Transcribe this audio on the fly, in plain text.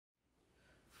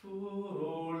For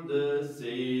all the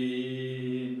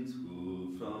saints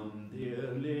who from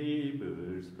their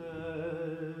labors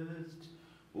rest,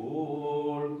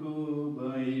 all who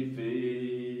by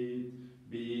faith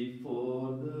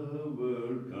before the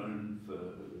world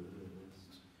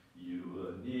confessed,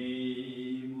 your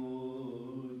name,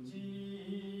 O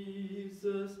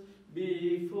Jesus,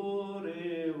 be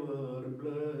forever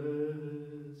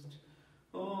blessed.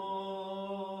 Hallelujah,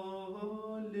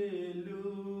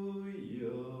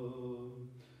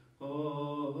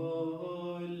 hallelujah.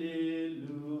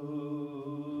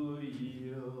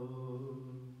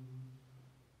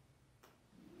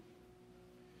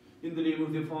 In the name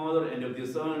of the Father, and of the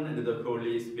Son, and of the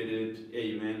Holy Spirit,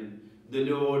 amen. The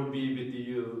Lord be with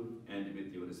you, and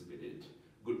with your spirit.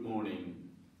 Good morning,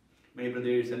 my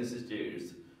brothers and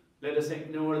sisters. Let us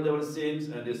acknowledge our sins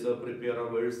and so prepare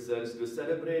ourselves to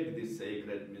celebrate these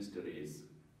sacred mysteries.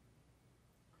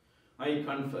 I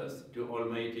confess to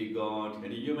Almighty God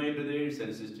and you, my brothers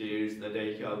and sisters, that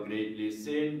I have greatly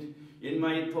sinned in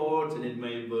my thoughts and in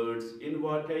my words, in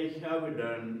what I have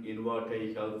done, in what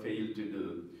I have failed to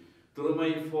do. Through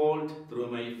my fault, through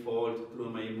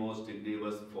my most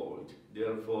grievous fault.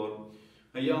 Therefore,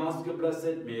 I ask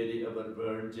Blessed Mary, our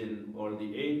Virgin, all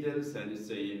the angels and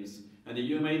saints, and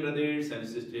you, my brothers and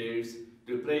sisters,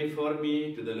 to pray for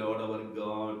me to the Lord our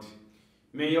God.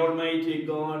 May Almighty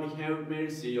God have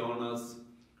mercy on us,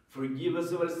 forgive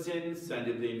us our sins, and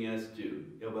bring us to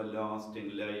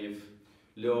everlasting life.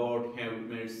 Lord, have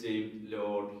mercy.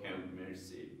 Lord, have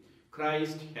mercy.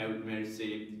 Christ, have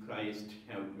mercy. Christ,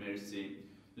 have mercy.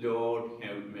 Lord,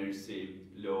 have mercy.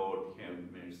 Lord, have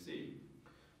mercy.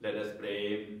 Let us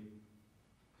pray.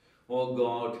 O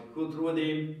God, who through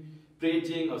the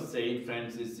preaching of Saint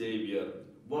Francis Xavier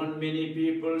won many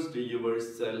peoples to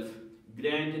yourself,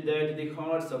 grant that the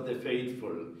hearts of the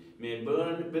faithful may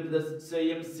burn with the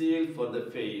same zeal for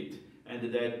the faith,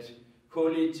 and that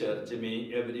Holy Church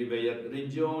may everywhere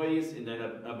rejoice in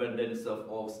an abundance of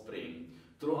offspring.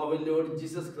 Through our Lord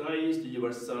Jesus Christ,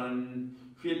 your Son,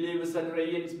 who lives and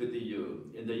reigns with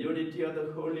you in the unity of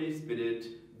the Holy Spirit,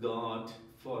 God,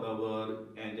 forever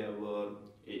and ever.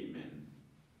 Amen.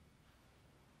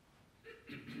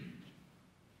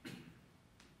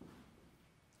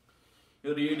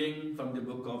 A reading from the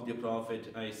book of the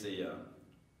prophet Isaiah.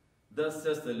 Thus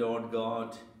says the Lord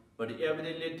God, but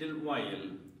every little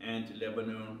while, and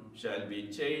Lebanon shall be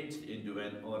changed into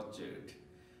an orchard,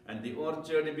 and the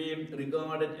orchard be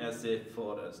regarded as a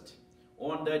forest.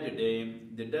 On that day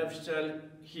the deaf shall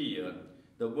hear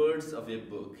the words of a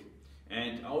book,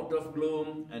 and out of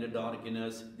gloom and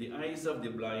darkness the eyes of the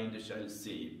blind shall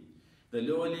see. The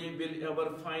lowly will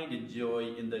ever find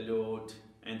joy in the Lord,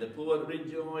 and the poor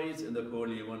rejoice in the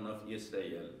Holy One of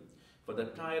Israel. For the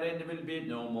tyrant will be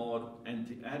no more, and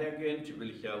the arrogant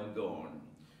will have gone.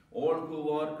 All who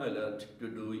are alert to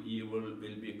do evil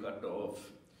will be cut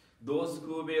off. Those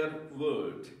who bear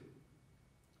word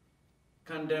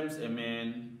condemns a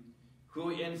man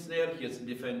who ensnare his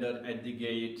defender at the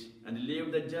gate, and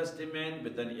leave the just man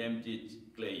with an empty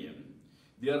claim.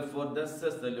 Therefore thus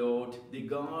says the Lord, the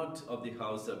God of the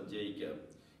house of Jacob,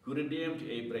 who redeemed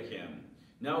Abraham.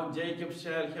 Now Jacob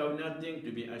shall have nothing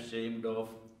to be ashamed of,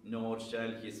 nor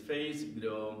shall his face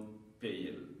grow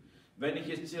pale. When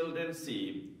his children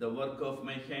see the work of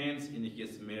my hands in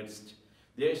his midst,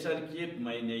 they shall keep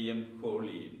my name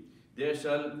holy. They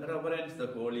shall reverence the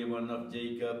Holy One of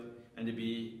Jacob, and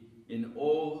be in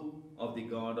awe of the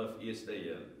God of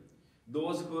Israel.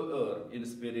 Those who err in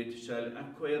spirit shall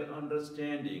acquire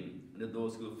understanding, and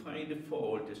those who find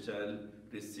fault shall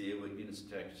receive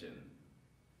instruction.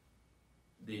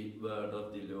 The word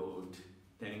of the Lord.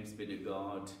 Thanks be to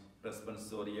God.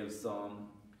 Responsorial Psalm.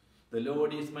 The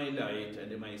Lord is my light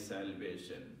and my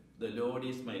salvation. The Lord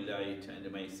is my light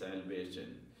and my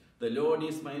salvation. The Lord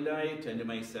is my light and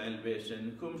my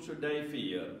salvation. Whom should I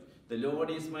fear? The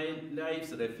Lord is my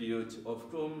life's refuge. Of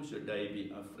whom should I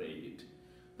be afraid?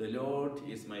 The Lord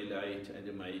is my light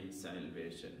and my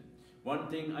salvation. One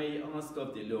thing I ask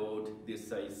of the Lord,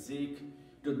 this I seek,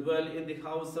 to dwell in the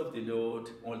house of the Lord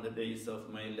all the days of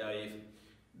my life,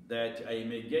 that I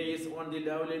may gaze on the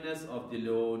loveliness of the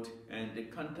Lord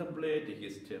and contemplate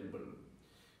his temple.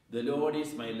 The Lord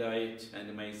is my light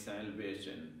and my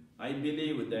salvation. I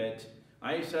believe that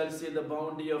I shall see the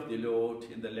bounty of the Lord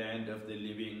in the land of the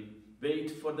living. Wait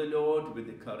for the Lord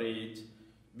with courage.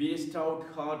 Be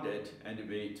stout-hearted and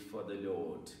wait for the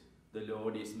Lord. The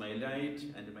Lord is my light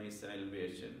and my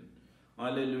salvation.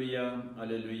 Alleluia,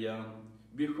 alleluia.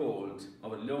 Behold,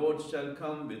 our Lord shall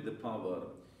come with the power.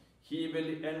 He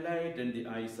will enlighten the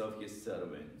eyes of his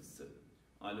servants.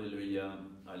 Alleluia,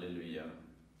 alleluia.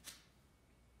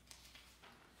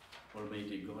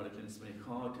 Almighty God, cleanse my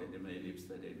heart and my lips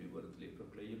that I may worthily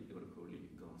proclaim your holy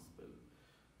gospel.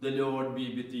 The Lord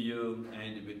be with you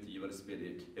and with your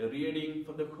spirit. A reading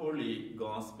from the holy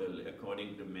gospel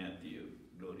according to Matthew.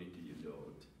 Glory to you,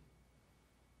 Lord.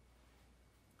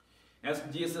 As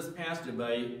Jesus passed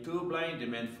by, two blind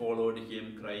men followed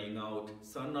him, crying out,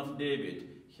 "Son of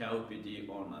David, have pity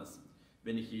on us."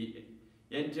 When he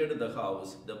entered the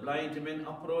house, the blind men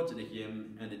approached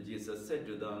him, and Jesus said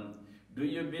to them, "Do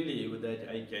you believe that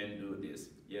I can do this?"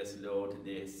 "Yes, Lord,"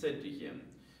 they said to him.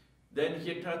 Then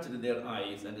he touched their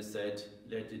eyes and said,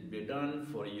 "Let it be done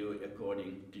for you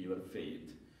according to your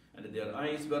faith." And their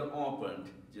eyes were opened.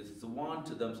 Jesus warned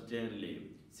them sternly,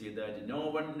 "See that no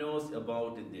one knows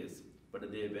about this."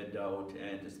 But they went out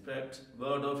and spread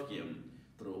word of him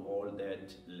through all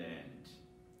that land.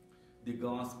 The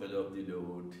Gospel of the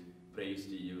Lord. Praise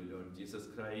to you, Lord Jesus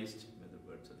Christ. May the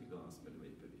words of the Gospel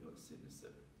wipe away your sins.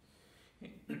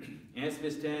 As we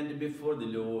stand before the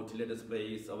Lord, let us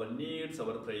place our needs,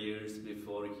 our prayers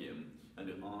before him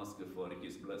and ask for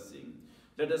his blessing.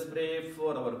 Let us pray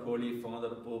for our Holy Father,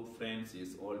 Pope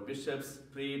Francis, all bishops,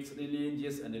 priests,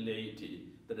 religious and laity,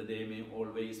 that they may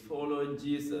always follow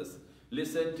Jesus,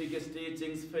 listen to his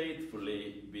teachings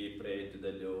faithfully. We pray to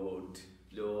the Lord.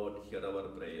 Lord, hear our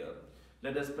prayer.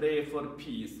 Let us pray for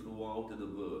peace throughout the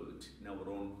world, in our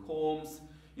own homes,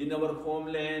 in our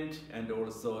homeland, and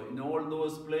also in all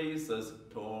those places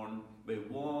torn by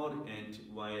war and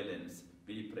violence.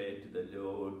 We pray to the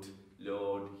Lord.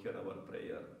 Lord, hear our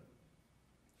prayer.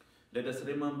 Let us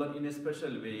remember in a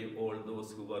special way all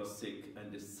those who are sick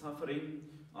and suffering,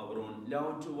 our own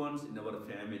loved ones in our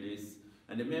families,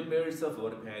 and the members of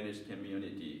our parish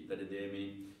community, that they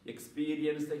may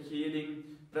experience the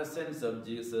healing presence of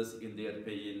Jesus in their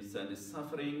pains and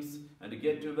sufferings and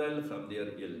get well from their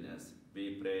illness.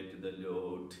 We pray to the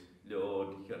Lord.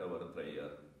 Lord, hear our prayer.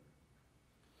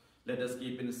 Let us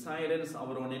keep in silence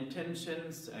our own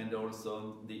intentions and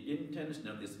also the intention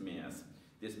of this Mass.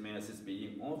 This Mass is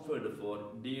being offered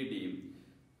for Didi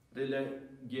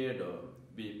Relegado.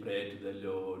 We pray to the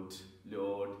Lord.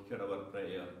 Lord, hear our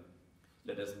prayer.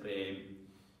 Let us pray.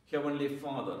 Heavenly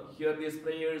Father, hear these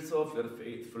prayers of your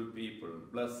faithful people.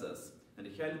 Bless us and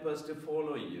help us to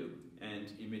follow you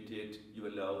and imitate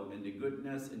your love and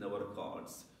goodness in our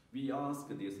hearts. We ask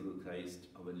this through Christ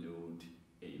our Lord.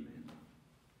 Amen.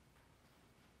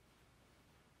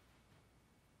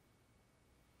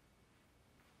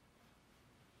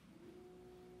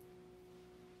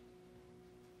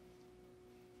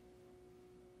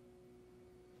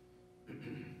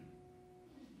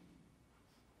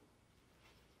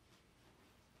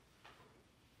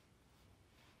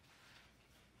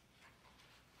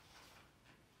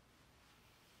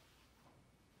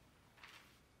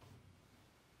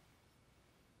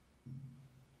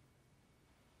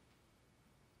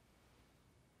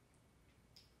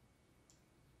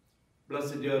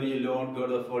 Blessed are you, Lord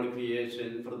God of all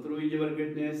creation, for through your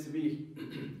goodness we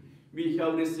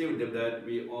have received the bread.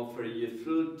 We offer you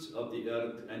fruit of the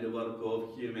earth and the work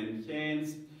of human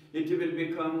hands. It will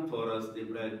become for us the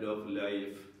bread of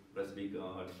life. Blessed be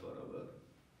God forever.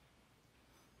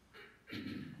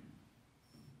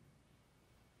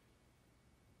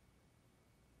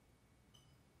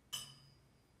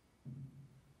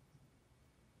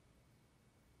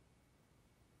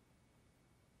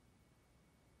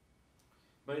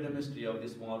 By the mystery of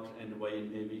this water and wine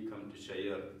may we come to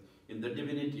share in the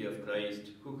divinity of Christ,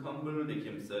 who humbled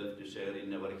himself to share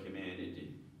in our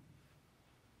humanity.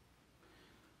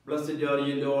 Blessed are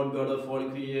you, Lord God of all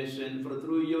creation, for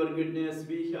through your goodness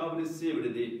we have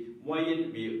received the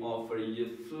wine. We offer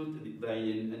you fruit, the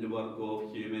wine and work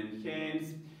of human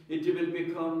hands. It will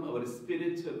become our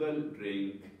spiritual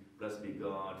drink. Blessed be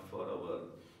God forever.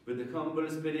 With a humble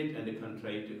spirit and a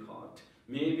contrite heart,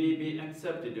 may we be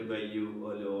accepted by you,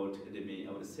 O Lord, and may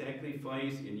our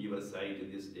sacrifice in your sight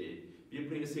this day be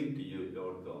pleasing to you,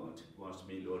 Lord God. Wash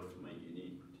me, Lord, from my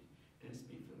iniquity. Cleanse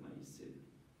me from my sin.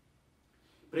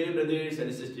 Pray, brothers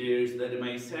and sisters, that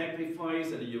my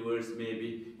sacrifice and yours may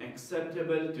be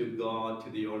acceptable to God,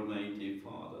 to the Almighty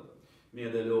Father. May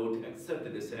the Lord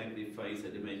accept the sacrifice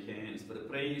at my hands for the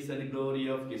praise and glory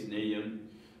of his name,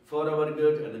 for our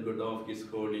good and the good of his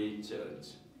holy church.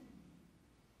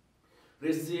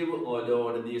 Receive, O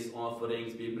Lord, these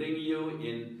offerings we bring you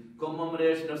in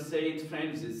commemoration of Saint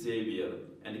Francis Xavier,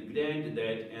 and grant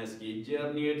that as he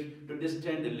journeyed to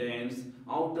distant lands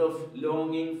out of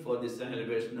longing for the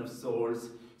salvation of souls,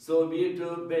 so we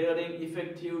too, bearing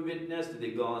effective witness to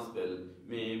the gospel,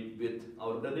 may with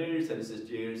our brothers and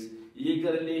sisters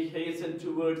eagerly hasten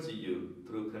towards you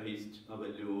through Christ our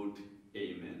Lord.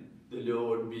 Amen. The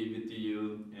Lord be with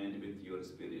you and with your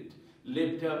spirit.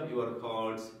 Lift up your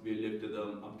hearts, we lift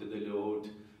them up to the Lord.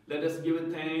 Let us give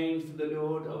thanks to the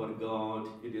Lord our God.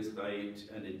 It is right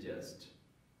and just.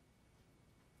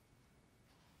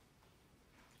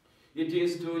 It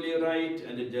is truly right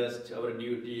and just, our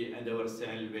duty and our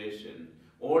salvation,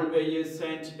 always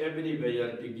and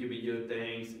everywhere to give you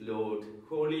thanks, Lord,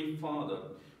 Holy Father,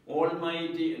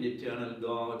 Almighty and eternal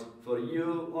God, for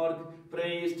you are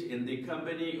praised in the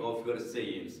company of your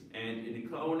saints, and in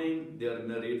crowning their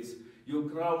merits, you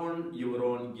crown your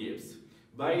own gifts.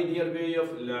 By their way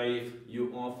of life,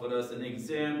 you offer us an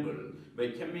example.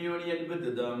 By communion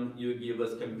with them, you give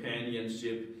us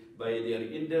companionship. By their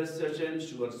intercession,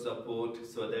 sure support,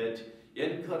 so that,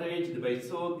 encouraged by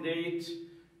so great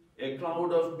a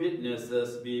cloud of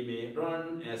witnesses, we may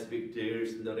run as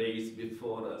victors in the race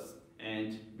before us,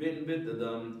 and win with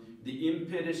them the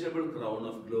imperishable crown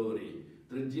of glory,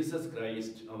 through Jesus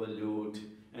Christ our Lord.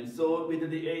 And so with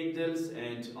the angels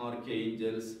and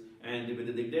archangels, and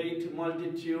with the great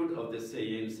multitude of the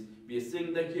saints, we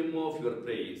sing the hymn of your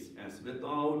praise, as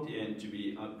without end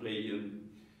we acclaim,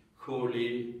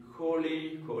 Holy,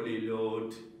 holy, holy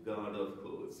Lord, God of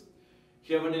hosts.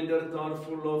 Heaven and earth are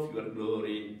full of your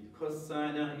glory.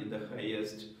 Hosanna in the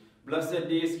highest. Blessed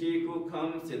is he who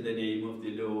comes in the name of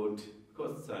the Lord.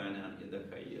 Hosanna in the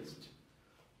highest.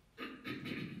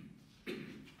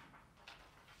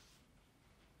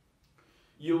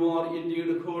 You are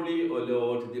indeed holy, O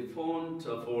Lord, the fount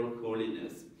of all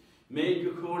holiness.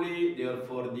 Make holy,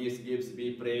 therefore, these gifts,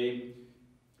 we pray,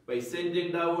 by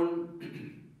sending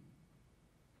down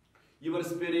your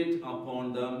Spirit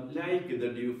upon them like the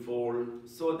dewfall,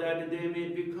 so that they may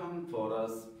become for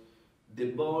us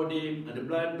the body and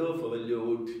blood of our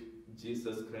Lord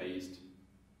Jesus Christ.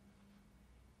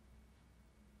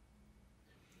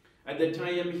 At the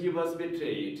time he was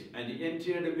betrayed and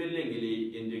entered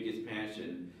willingly into his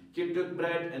passion, he took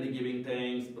bread and giving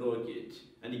thanks broke it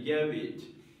and gave it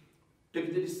to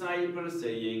the disciples,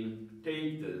 saying,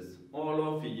 Take this,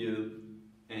 all of you,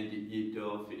 and eat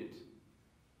of it.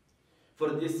 For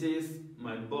this is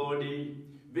my body,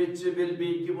 which will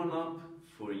be given up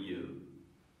for you.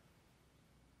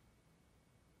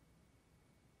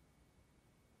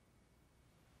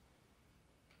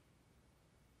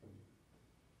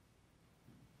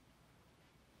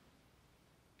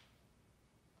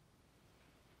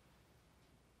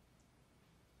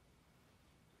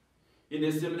 In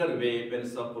a similar way, when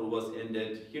supper was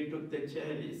ended, he took the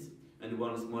chalice, and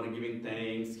once more giving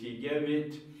thanks, he gave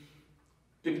it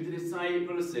to the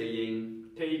disciples, saying,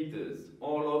 Take this,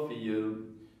 all of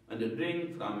you, and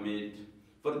drink from it,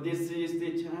 for this is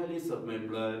the chalice of my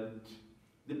blood,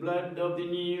 the blood of the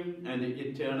new and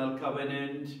eternal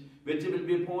covenant, which will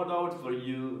be poured out for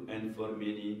you and for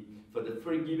many, for the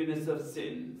forgiveness of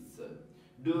sins.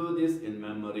 Do this in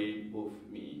memory of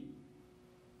me.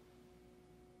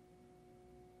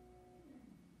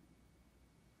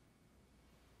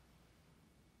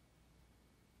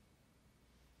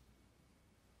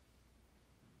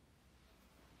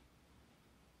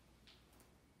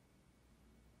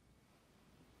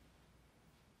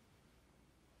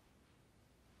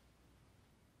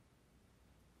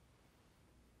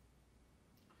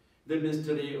 The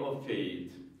mystery of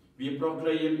faith. We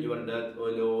proclaim your death, O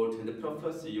Lord, and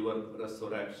profess your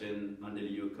resurrection until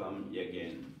you come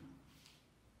again.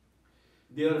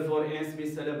 Therefore, as we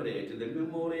celebrate the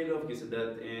memorial of his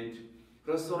death and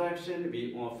resurrection,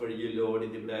 we offer you, Lord,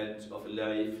 the bread of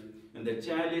life and the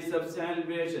chalice of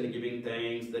salvation, giving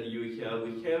thanks that you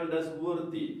have held us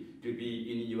worthy to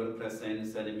be in your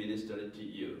presence and minister to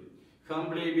you.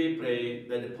 Humbly we pray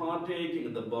that partaking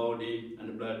in the body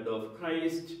and blood of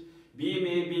Christ, we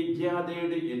may be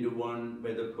gathered into one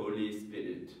by the Holy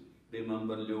Spirit.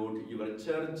 Remember, Lord, your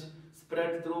church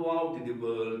spread throughout the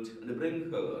world, and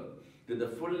bring her to the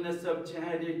fullness of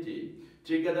charity,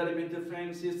 together with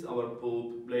Francis, our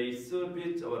Pope, Blaise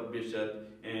Serpit, our Bishop,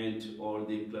 and all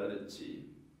the clergy.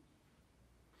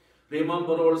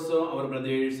 Remember also our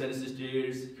brothers and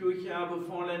sisters who have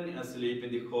fallen asleep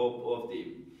in the hope of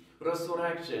the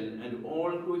resurrection, and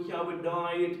all who have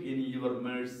died in your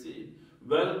mercy.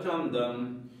 Welcome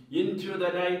them into the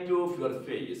light of your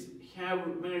face.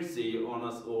 Have mercy on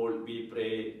us all, we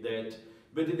pray, that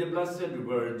with the Blessed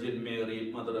Virgin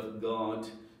Mary, Mother of God,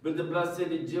 with the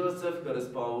Blessed Joseph, her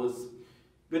spouse,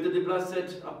 with the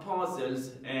blessed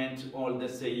apostles and all the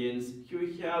saints who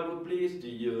have pleased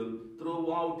you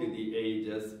throughout the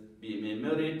ages, we may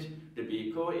merit to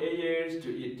be co-heirs to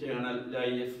eternal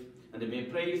life, and may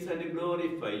praise and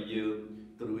glorify you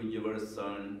through your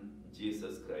Son,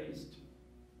 Jesus Christ.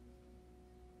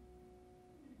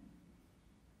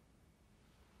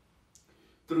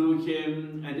 through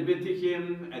him, and with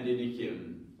him, and in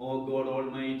him. O God,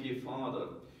 Almighty Father,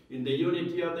 in the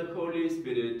unity of the Holy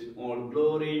Spirit, all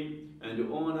glory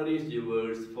and honor is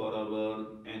yours forever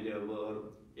and ever.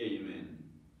 Amen.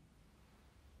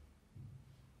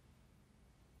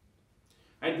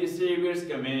 At the Saviour's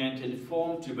command,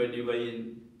 informed by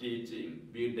divine teaching,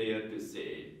 we dare to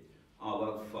say,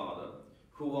 Our Father,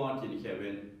 who art in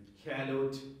heaven,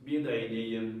 hallowed be thy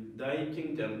name, thy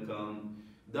kingdom come,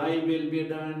 thy will be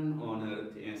done on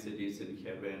earth as it is in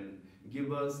heaven.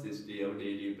 Give us this day our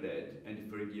daily bread, and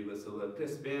forgive us our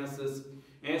trespasses,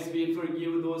 as we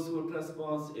forgive those who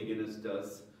trespass against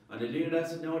us. And lead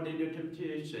us not into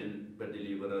temptation, but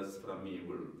deliver us from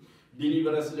evil.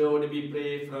 Deliver us, Lord, we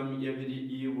pray, from every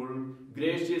evil.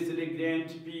 Graciously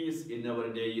grant peace in our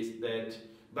days, that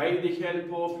by the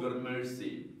help of your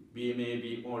mercy we may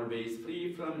be always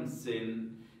free from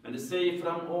sin and safe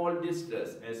from all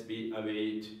distress, as we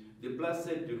await the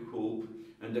blessed hope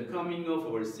and the coming of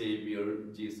our Savior,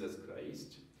 Jesus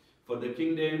Christ. For the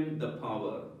kingdom, the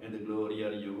power, and the glory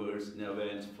are yours now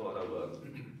and forever.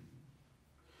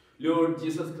 Lord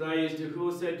Jesus Christ,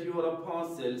 who said to your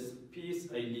apostles, Peace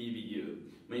I leave you,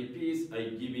 my peace I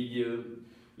give you,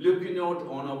 look not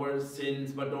on our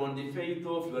sins, but on the faith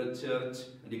of your church,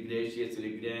 and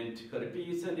graciously grant her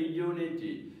peace and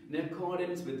unity, in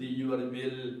accordance with your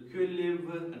will, who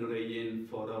live and reign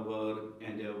forever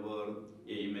and ever.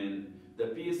 Amen. The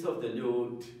peace of the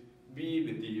Lord be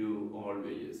with you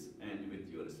always, and with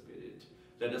your spirit.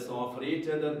 Let us offer each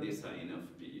other the sign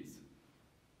of peace.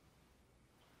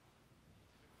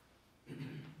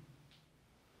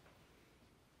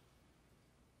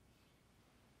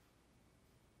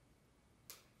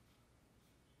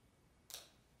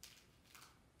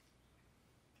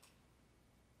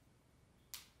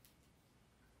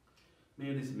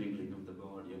 May this mingling of the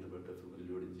body and the blood of our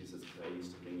Lord Jesus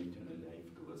Christ bring eternal life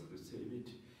to us who receive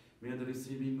it. May the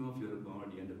receiving of your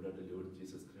body and the blood of Lord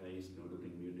Jesus Christ not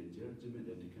bring you to judgment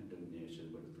and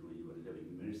condemnation, but through your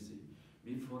loving mercy,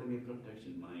 be for me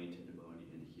protection, might, and body,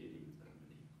 and healing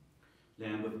remedy.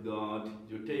 Lamb of God,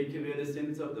 you take away the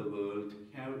sins of the world,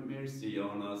 have mercy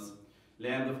on us.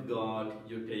 Lamb of God,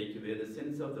 you take away the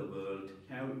sins of the world,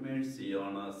 have mercy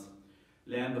on us.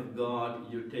 Lamb of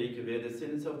God, you take away the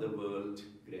sins of the world,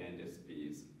 grant us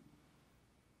peace.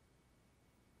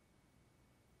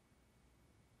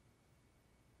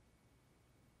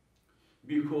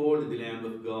 Behold the Lamb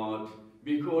of God,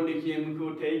 behold him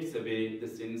who takes away the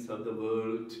sins of the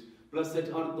world.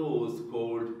 Blessed are those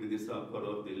called to the supper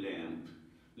of the Lamb.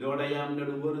 Lord, I am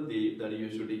not worthy that you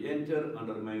should enter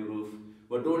under my roof,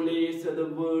 but only say the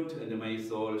word, and my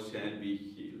soul shall be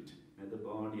healed. And the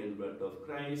body and blood of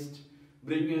Christ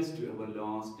bring us to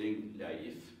everlasting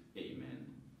life. Amen.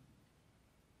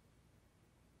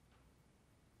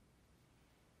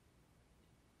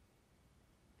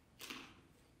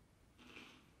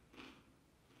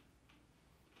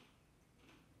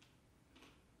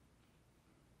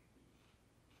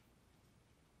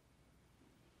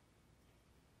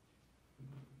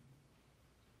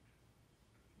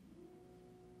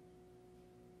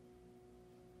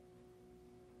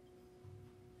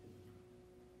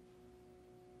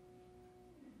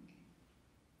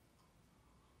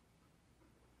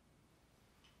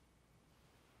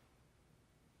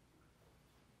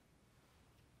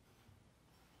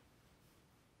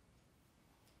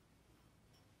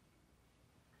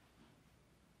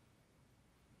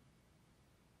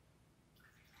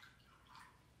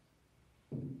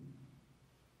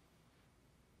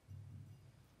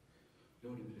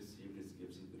 Lord, we receive these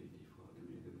gifts in purity, Father.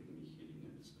 May they bring me healing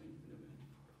and strength in event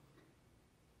forever.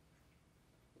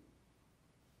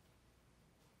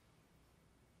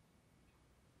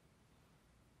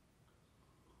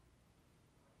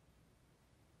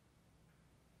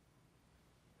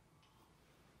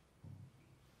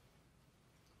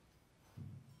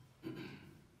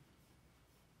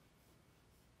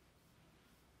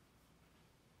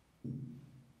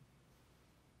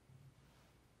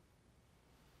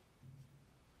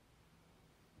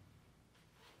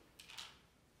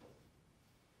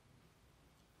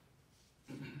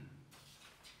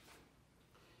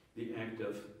 The act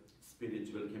of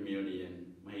spiritual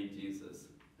communion. My Jesus,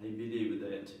 I believe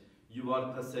that you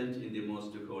are present in the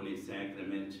most holy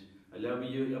sacrament. I love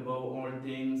you above all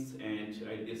things, and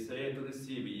I desire to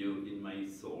receive you in my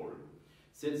soul.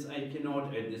 Since I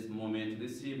cannot at this moment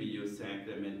receive you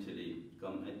sacramentally,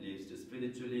 come at least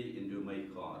spiritually into my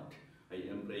heart. I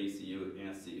embrace you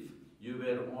as if you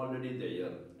were already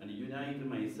there, and unite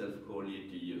myself wholly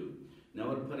to you.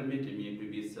 Never permit me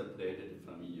to be separated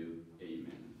from you.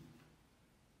 Amen.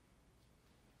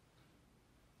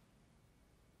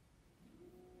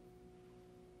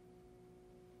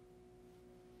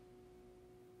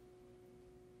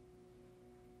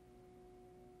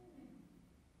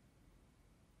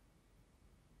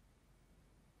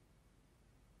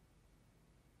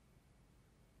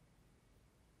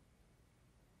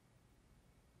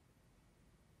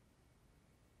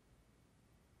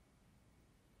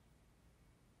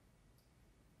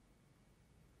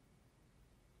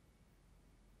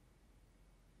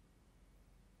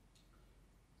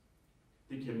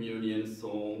 in communion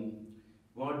song,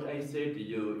 what I say to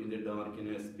you in the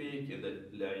darkness, speak in the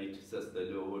light, says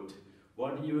the Lord.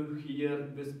 What you hear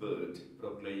whispered,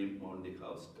 proclaim on the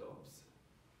housetops.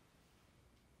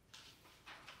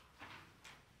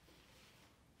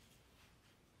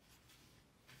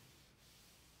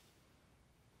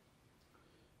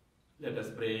 Let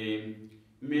us pray.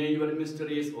 May your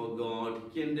mysteries, O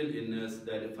God, kindle in us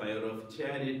that fire of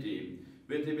charity,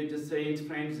 with which Saint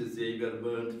Francis Xavier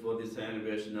burnt for the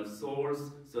salvation of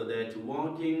souls, so that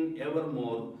walking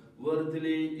evermore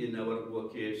worthily in our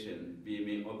vocation, we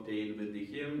may obtain with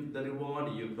him the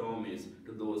reward you promise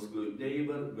to those who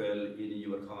labor well in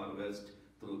your harvest,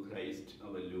 through Christ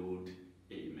our Lord.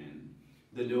 Amen.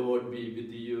 The Lord be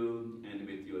with you and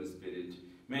with your spirit.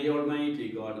 May Almighty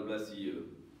God bless you,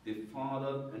 the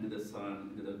Father, and the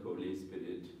Son, and the Holy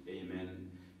Spirit.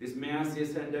 Amen. This Mass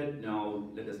is ended now.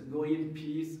 Let us go in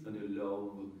peace and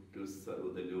love to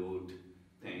serve the Lord.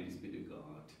 Thanks be to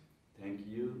God. Thank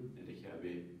you, and have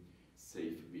a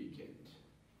safe weekend.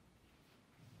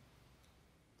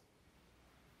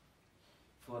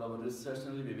 For our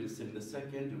recessional, we will sing the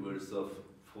second verse of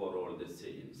For All the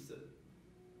Saints.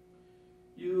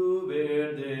 You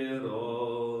were